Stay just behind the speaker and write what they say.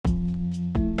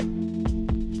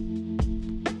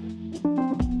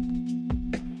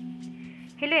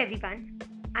everyone,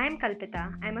 I am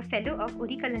Kalpita. I am a fellow of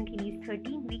Uri Kalankini's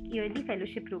 13-week yearly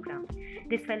fellowship program.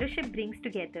 This fellowship brings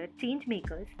together change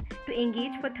makers to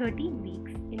engage for 13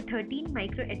 weeks in 13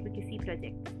 micro advocacy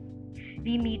projects.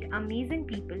 We meet amazing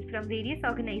people from various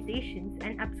organizations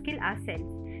and upskill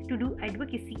ourselves to do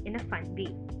advocacy in a fun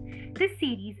way. This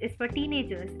series is for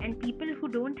teenagers and people who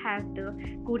don't have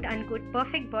the quote-unquote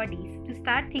perfect bodies to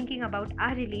start thinking about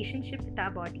our relationship with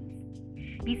our bodies.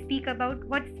 We speak about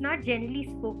what's not generally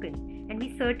spoken, and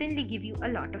we certainly give you a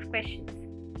lot of questions.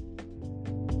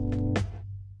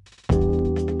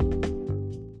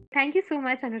 Thank you so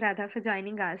much, Anuradha, for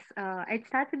joining us. I'd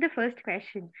start with the first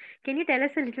question. Can you tell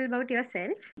us a little about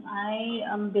yourself? I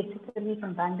am basically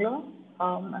from Bangalore.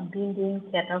 I've been doing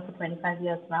theatre for 25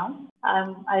 years now.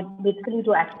 I basically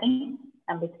do acting.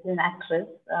 I'm basically an actress,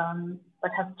 but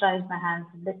have tried my hands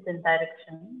a bit in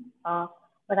direction.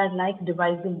 But I like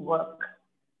devising work.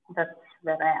 That's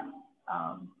where I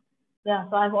am.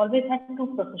 So I've always had two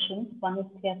professions. One is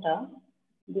theatre.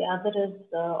 The other is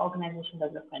organization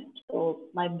development. So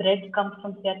my bread comes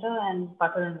from theatre and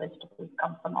butter and vegetables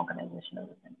come from organization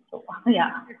development. So yeah.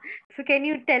 So can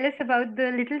you tell us about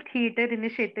the little theatre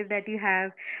initiative that you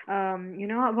have?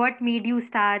 What made you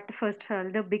start first of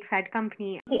all the Big Fat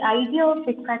Company? The idea of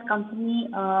Big Fat Company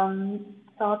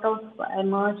sort of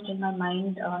emerged in my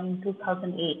mind in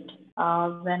 2008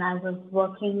 when I was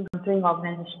working doing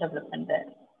organization development there.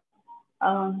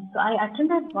 So I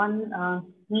attended one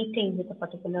meeting with a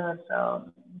particular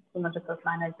human resource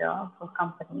manager for a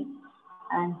company,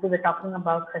 and we were talking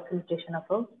about facilitation of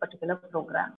a particular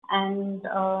program. And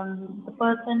the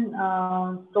person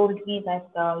told me that,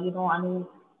 Anu,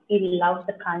 he loves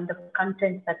the kind of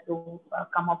content that you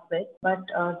come up with, but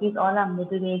these all are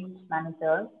middle-aged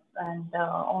managers, and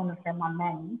all of them are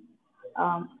men.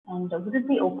 And would it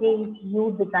be okay if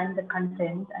you design the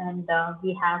content and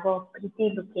we have a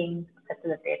pretty looking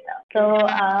facilitator? So,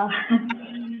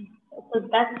 so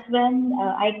that's when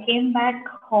I came back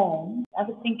home. I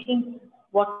was thinking,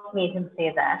 what made him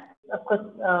say that? Of course,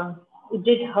 it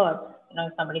did hurt,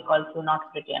 if somebody calls you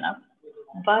not pretty enough.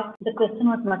 But the question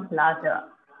was much larger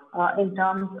in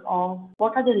terms of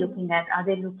what are they looking at? Are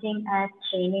they looking at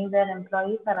training their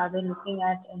employees, or are they looking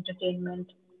at entertainment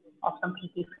of some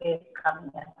pretty face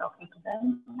coming and talking to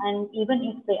them? And even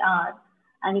if they are,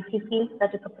 and if he feels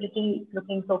that it's a pretty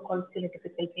looking so-called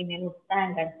stereotypical female who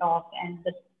stand and talk and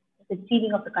the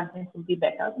receiving of the content will be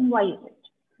better, then why is it?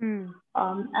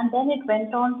 And then it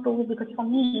went on to, because for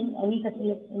me, any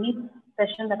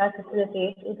session that I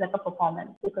facilitate is like a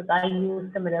performance, because I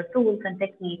use similar tools and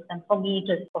techniques, and for me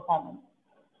it is performance.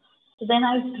 So then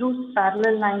I drew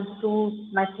parallel lines to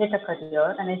my theatre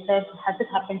career, and I said, has it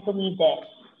happened to me there?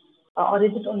 Or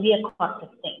is it only a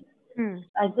corporate thing?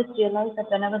 I just realized that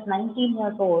when I was 19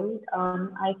 years old,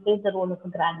 I played the role of a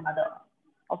grandmother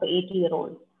of an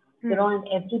 80-year-old. And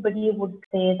everybody would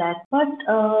say that. But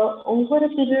over a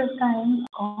period of time,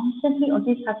 constantly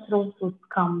only such roles would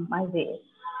come my way.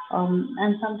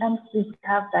 And sometimes we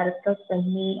have directors tell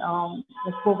me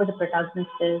who the protagonist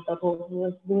is, or who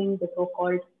was doing the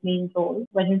so-called main role,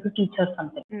 when you to teach her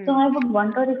something. So I would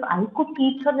wonder, if I could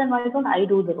teach her, then why don't I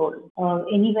do the role?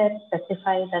 Anywhere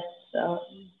specify that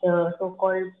the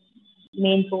so-called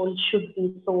main role should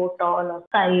be so tall or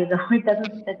size, it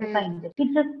doesn't specify it.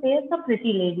 It just says a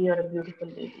pretty lady or a beautiful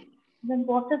lady. Then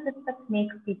what is it that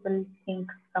makes people think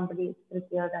somebody is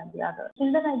prettier than the other?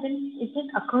 Till then, it didn't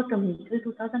occur to me. Till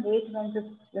 2008,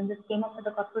 when this came up in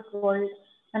the corporate world,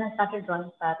 when I started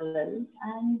drawing parallels.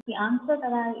 And the answer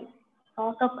that I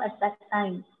thought of at that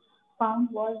time found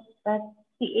was that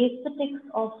the aesthetics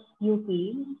of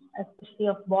beauty, especially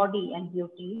of body and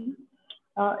beauty,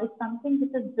 is something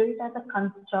which is built as a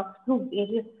construct through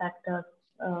various factors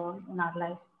in our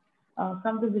life.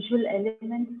 From the visual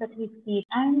elements that we see,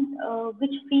 and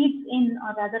which feeds in,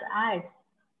 or rather adds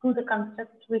to the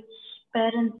construct which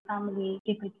parents, family,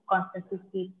 people constantly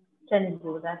keep telling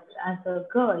you that as a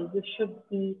girl you should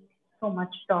be so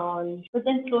much tall. But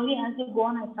then slowly as you go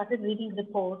on, I started reading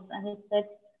reports, and it said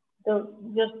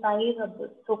your size, or the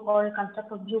so-called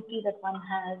construct of beauty that one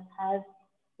has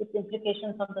its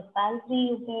implications on the salary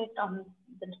you get, on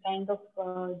the kind of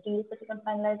deals that you can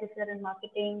finalize if you're in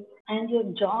marketing, and your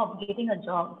job. Getting a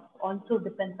job also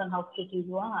depends on how pretty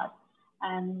you are.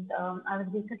 And I was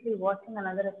recently watching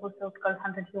another episode called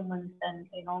 100 Humans, and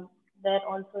there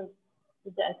also,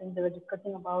 I think they were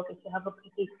discussing about, if you have a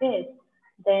pretty face,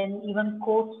 then even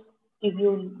courts give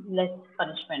you less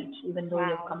punishment, even though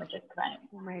you've committed crime.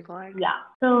 Oh my God. Yeah.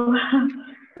 So,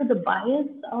 so the bias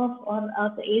of, or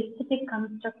the aesthetic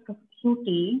construct of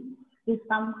beauty is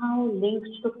somehow linked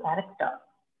to character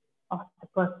of the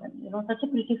person. Such a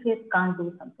pretty face can't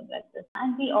do something like this.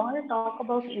 And we all talk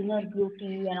about inner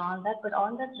beauty and all that, but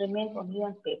all that remains only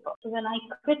on paper. So when I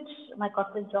quit my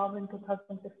corporate job in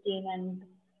 2015 and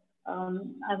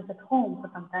I was at home for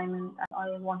some time and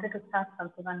I wanted to start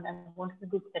something and I wanted to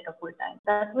do theater full time.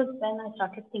 That was when I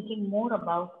started thinking more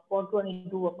about what do I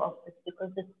do about this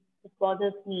because this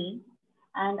bothers me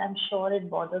and I'm sure it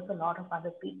bothers a lot of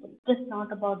other people. It's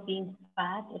not about being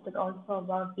fat, it is also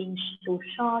about being too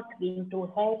short, being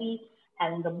too hairy,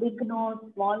 having a big nose,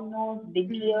 small nose,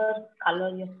 big ears,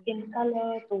 color your skin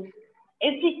color, to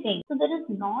everything. So there is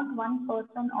not one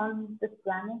person on this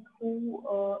planet who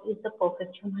is the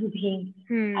perfect human being.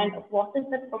 And what is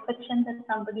that perfection that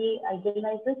somebody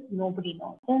idealizes? Nobody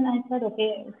knows. Then I said,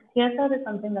 okay, theater is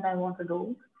something that I want to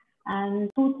do. And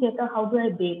through theater, how do I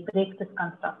break this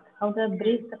construct? How do I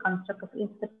break the construct of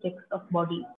aesthetics of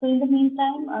body? So in the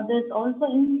meantime, there's also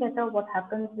in theater what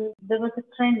happens is there was a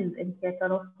trend in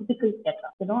theater of physical theater,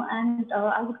 and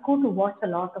I would go to watch a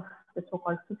lot of the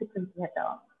so-called physical theater.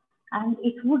 And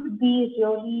it would be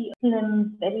really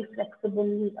slim, very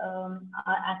flexible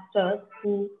actors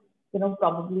who,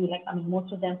 probably like, I mean,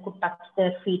 most of them could touch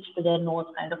their feet to their nose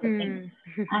kind of a thing.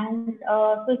 And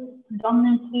so it's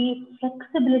predominantly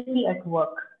flexibility at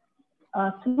work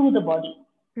through the body,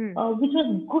 which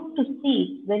was good to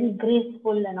see, very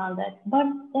graceful and all that. But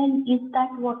then is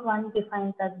that what one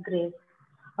defines as grace?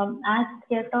 As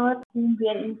theatre, whom we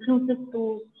are inclusive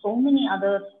to so many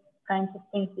other kinds of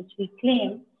things which we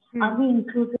claim, are we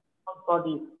inclusive of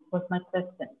bodies? Was my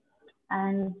question.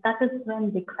 And that is when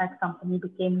Big Fat Company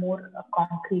became more a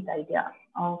concrete idea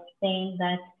of saying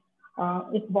that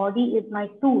if body is my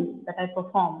tool that I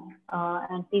perform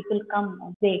and people come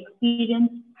and they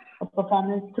experience a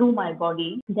performance through my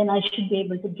body, then I should be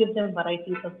able to give them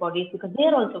varieties of bodies because they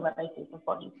are also varieties of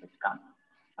bodies which come.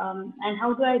 And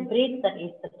how do I break that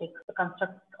aesthetic, the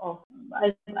construct of,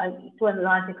 to a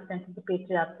large extent, the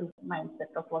patriarchal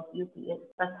mindset of what beauty is?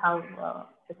 That's how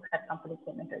that company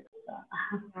came into it.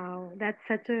 Wow, that's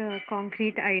such a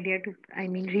concrete idea to, I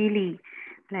mean, really,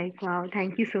 like, wow,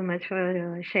 thank you so much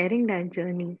for sharing that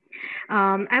journey.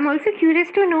 I'm also curious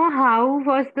to know how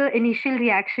was the initial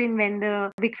reaction when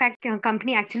the Big Fat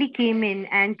Company actually came in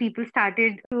and people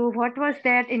started. So, what was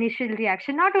that initial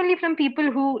reaction? Not only from people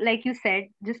who, like you said,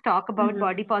 just talk about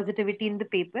body positivity in the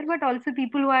paper, but also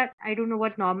people who are, I don't know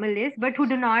what normal is, but who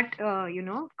do not,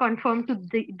 conform to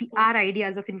our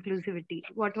ideas of inclusivity.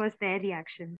 What was their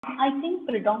reaction? I think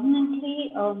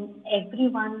predominantly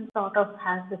everyone sort of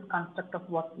has this construct of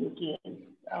what beauty is.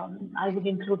 I would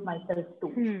include myself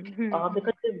too,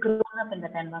 because we've grown up in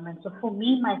that environment. So for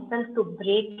me, myself, to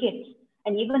break it,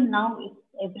 and even now it's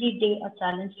every day a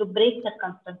challenge to break that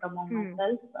construct among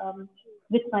myself,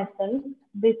 with myself,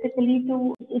 basically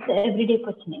it's everyday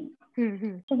questioning.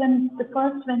 So when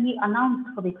we announced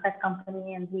for Big Fat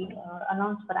Company and we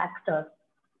announced for actors,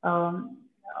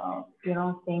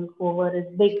 saying whoever is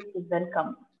big is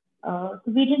welcome. So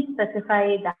we didn't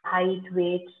specify the height,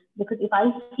 weight, because if I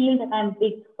feel that I'm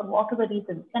big for whatever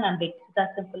reason, then I'm big. It's as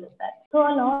simple as that. So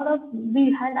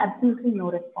we had absolutely no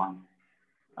response.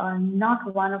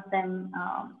 Not one of them,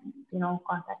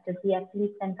 contacted. We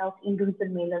actually sent out individual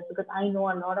mailers because I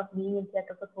know a lot of being in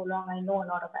theatre for so long. I know a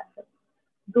lot of actors.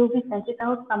 Though we sent it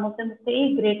out, some of them say,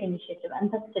 hey, great initiative,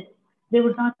 and that's it. They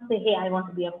would not say, hey, I want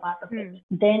to be a part of it.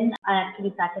 Then I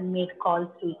actually sat and made calls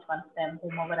to each one of them,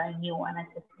 whomever I knew, and I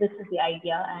said, this is the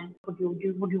idea, and would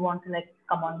you want to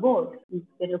come on board?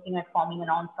 We're looking at forming an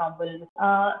ensemble.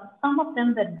 Some of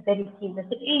them were very keen. They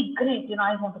said, hey, great,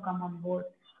 I want to come on board.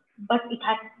 But it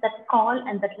had that call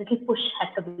and that little push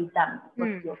had to be done for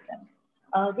few of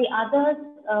them. The others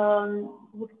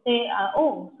would say,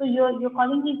 oh, so you're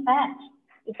calling me fat?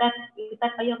 Is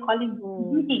that why you're calling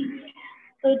me?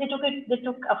 So they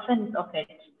took offense of it.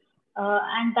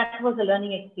 And that was a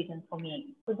learning experience for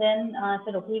me. So then I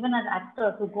said, okay, even as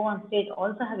actors who go on stage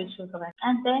also have issues of that.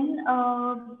 And then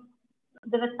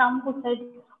there were some who said,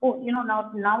 oh,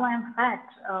 now I am fat.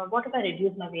 What if I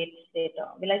reduce my weight later?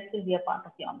 Will I still be a part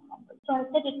of the ensemble? So I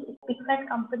said, Big Fat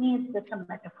Company is just a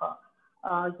metaphor.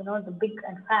 The big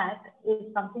and fat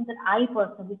is something that I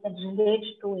personally can relate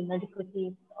to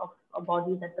inadequacies of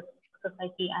bodies at the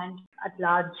society and at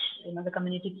large, the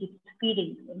community keeps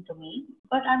feeding into me.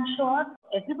 But I'm sure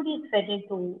everybody is fed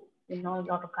into, a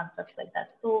lot of concepts like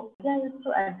that. So yeah, is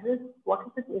to address what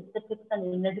is this aesthetics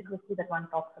and inadequacy that one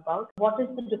talks about. What is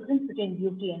the difference between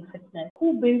beauty and fitness?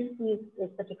 Who builds these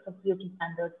aesthetics of beauty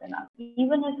standards in us?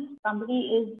 Even if somebody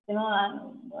is,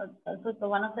 so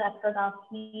one of the actors asked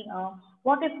me,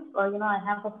 what if, I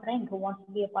have a friend who wants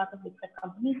to be a part of Big Fat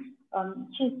Company.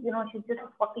 She's just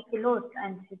 40 kilos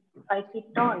and she's 5 feet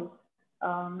tall.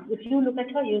 If you look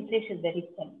at her, you say she's very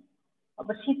thin,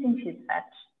 but she thinks she's fat.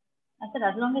 I said,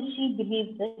 as long as she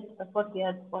believes this, that's what we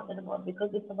are bothered about, because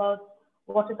it's about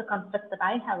what is the construct that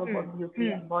I have about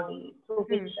beauty and body, through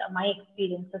which my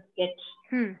experiences get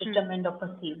determined or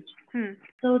perceived.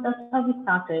 So that's how we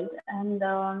started, and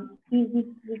we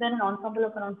were an ensemble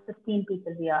of around 15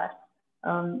 people we are,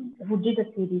 who did a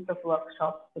series of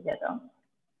workshops together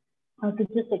to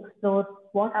just explore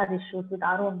what our issues with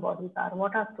our own bodies are,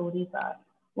 what our stories are,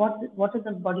 what is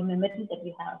the body memory that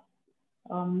we have.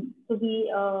 So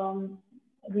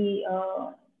we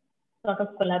sort of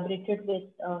collaborated with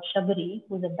Shabari,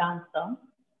 who's a dancer,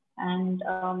 and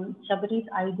Shabari's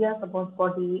ideas about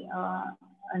body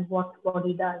and what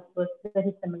body does was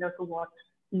very similar to what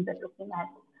we were looking at.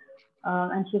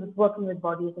 And she was working with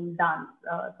bodies in dance.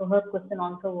 So her question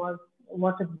also was,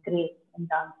 what is grace in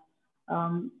dance?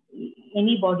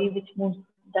 Any body which moves,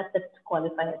 does that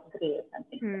qualify as grace and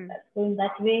things like that. So in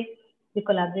that way, we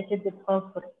collaborated with her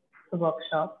for the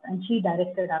workshops, and she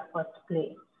directed our first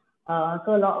play.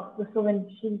 So when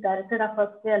she directed our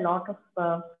first play, a lot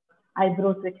of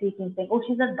eyebrows were tweaking, saying, "Oh,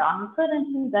 she's a dancer and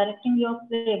she's directing your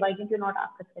play. Why didn't you not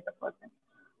ask a theatre person?"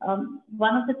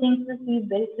 One of the things is we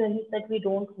very clearly said we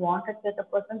don't want a theatre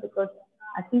person, because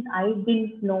at least I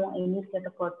didn't know any theatre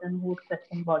person who would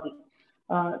question body.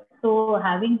 So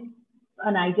having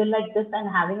an ideal like this and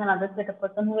having another theatre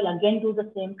person who will again do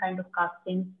the same kind of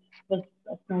casting was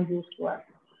of no use to us.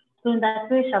 So in that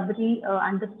way, Shabri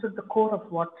understood the core of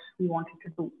what we wanted to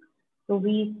do. So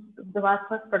our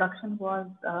first production was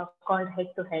called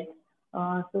Head to Head.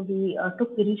 So we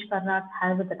took Girish Karnad's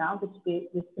Harvadana, which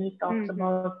basically talks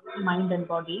about mind and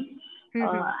body.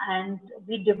 And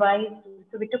we took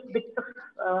bits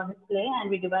of his play and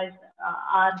we devised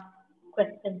our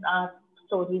questions, our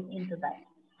stories into that.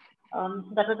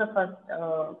 So that was the first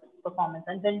performance.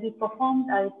 And when we performed,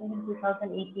 I think in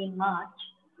 2018 March,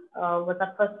 was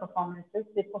our first performances.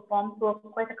 We performed to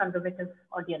quite a conservative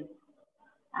audience.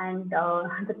 And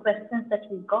the questions that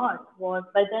we got was,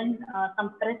 by then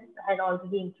some press had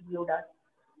already interviewed us.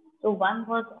 So one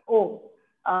was,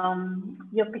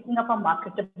 you're picking up a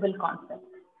marketable concept,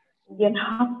 you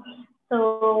know.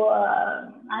 So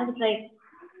I was like,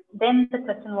 then the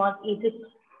question was,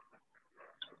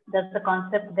 does the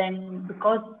concept then,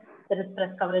 because there is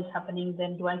press coverage happening,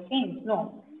 then do I change?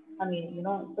 No. I mean, you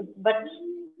know,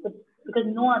 because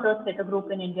no other theatre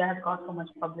group in India has got so much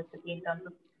publicity in terms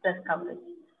of press coverage.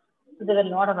 So there were a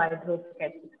lot of eyebrows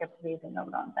kept raising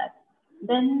around that.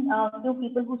 Then a few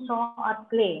people who saw our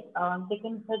play, they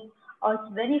came and said, "Oh,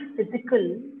 it's very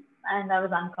physical," and I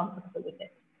was uncomfortable with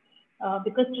it.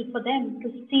 Because for them to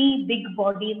see big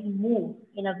bodies move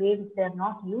in a way which they are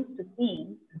not used to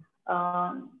seeing,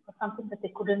 was something that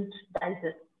they couldn't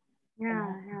digest.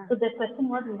 Yeah. So their question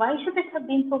was, why should it have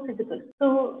been so physical?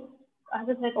 So I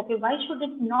was like, okay, why should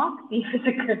it not be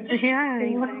physical? Yeah,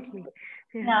 exactly.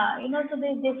 Yeah, you know, so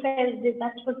they felt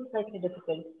that was slightly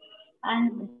difficult.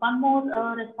 And one more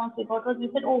response we got was, we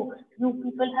said, "Oh, you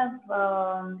people have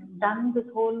done this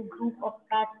whole group of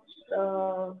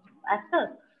actors.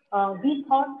 We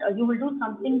thought you will do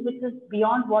something which is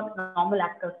beyond what normal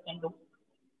actors can do."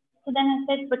 So then I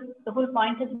said, but the whole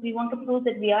point is we want to prove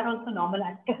that we are also normal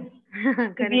actors.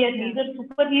 We are neither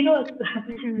superheroes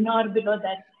nor below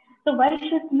that. So why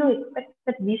should you expect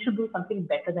that we should do something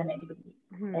better than anybody?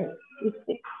 If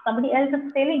somebody else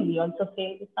is failing, we also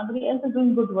fail. If somebody else is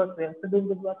doing good work, we also do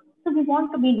good work. So we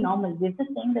want to be normal. We're just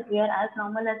saying that we are as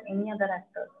normal as any other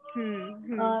actor.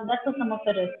 That was some of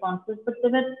the responses. But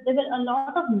there were a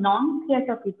lot of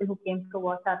non-theatre people who came to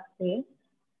watch our play.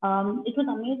 It was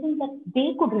amazing that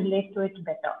they could relate to it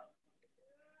better.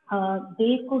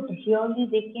 They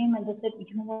came and they said,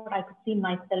 "You know what, I could see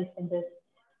myself in this."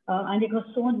 And it was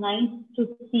so nice to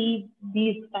see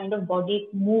these kind of bodies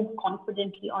move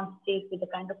confidently on stage with the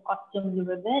kind of costume you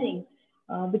were wearing.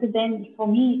 Because then for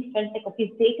me, it felt like, okay,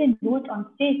 if they can do it on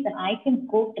stage, then I can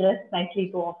go dress nicely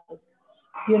to office.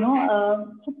 You know,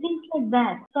 so things like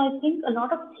that. So I think a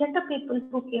lot of theatre people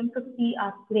who came to see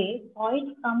our play saw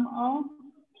it from a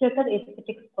theatre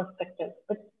aesthetics perspective.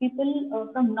 But people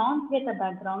from non-theatre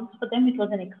backgrounds, for them it was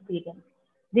an experience.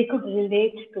 They could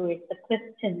relate to it, the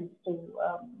questions, to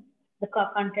the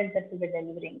content that we were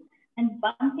delivering. And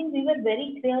one thing we were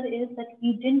very clear is that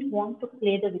we didn't want to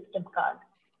play the victim card.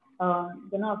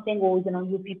 You know, saying, "Oh, you know,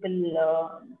 you people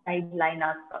sideline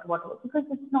us," or whatever, because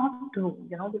it's not true,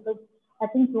 you know, because I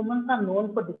think humans are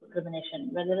known for discrimination,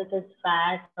 whether it is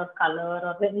fat or color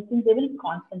or anything, they will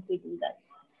constantly do that.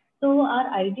 So our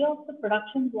idea of the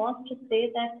production was to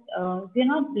say that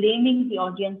we're not blaming the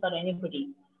audience or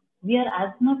anybody. We are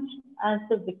as much as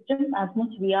the victim, as much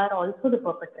we are also the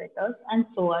perpetrators, and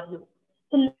so are you.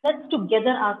 So let's together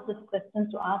ask this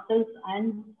question to ourselves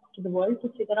and to the world to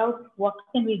figure out what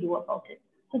can we do about it.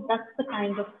 So that's the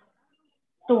kind of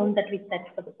tone that we set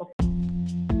for the book.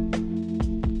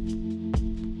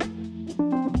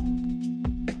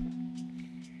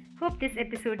 Hope this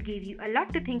episode gave you a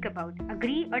lot to think about,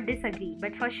 agree or disagree,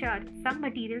 but for sure, some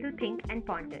material to think and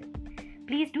ponder.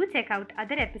 Please do check out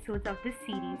other episodes of this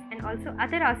series and also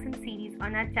other awesome series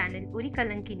on our channel Uri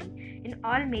Kalankini in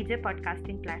all major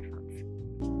podcasting platforms.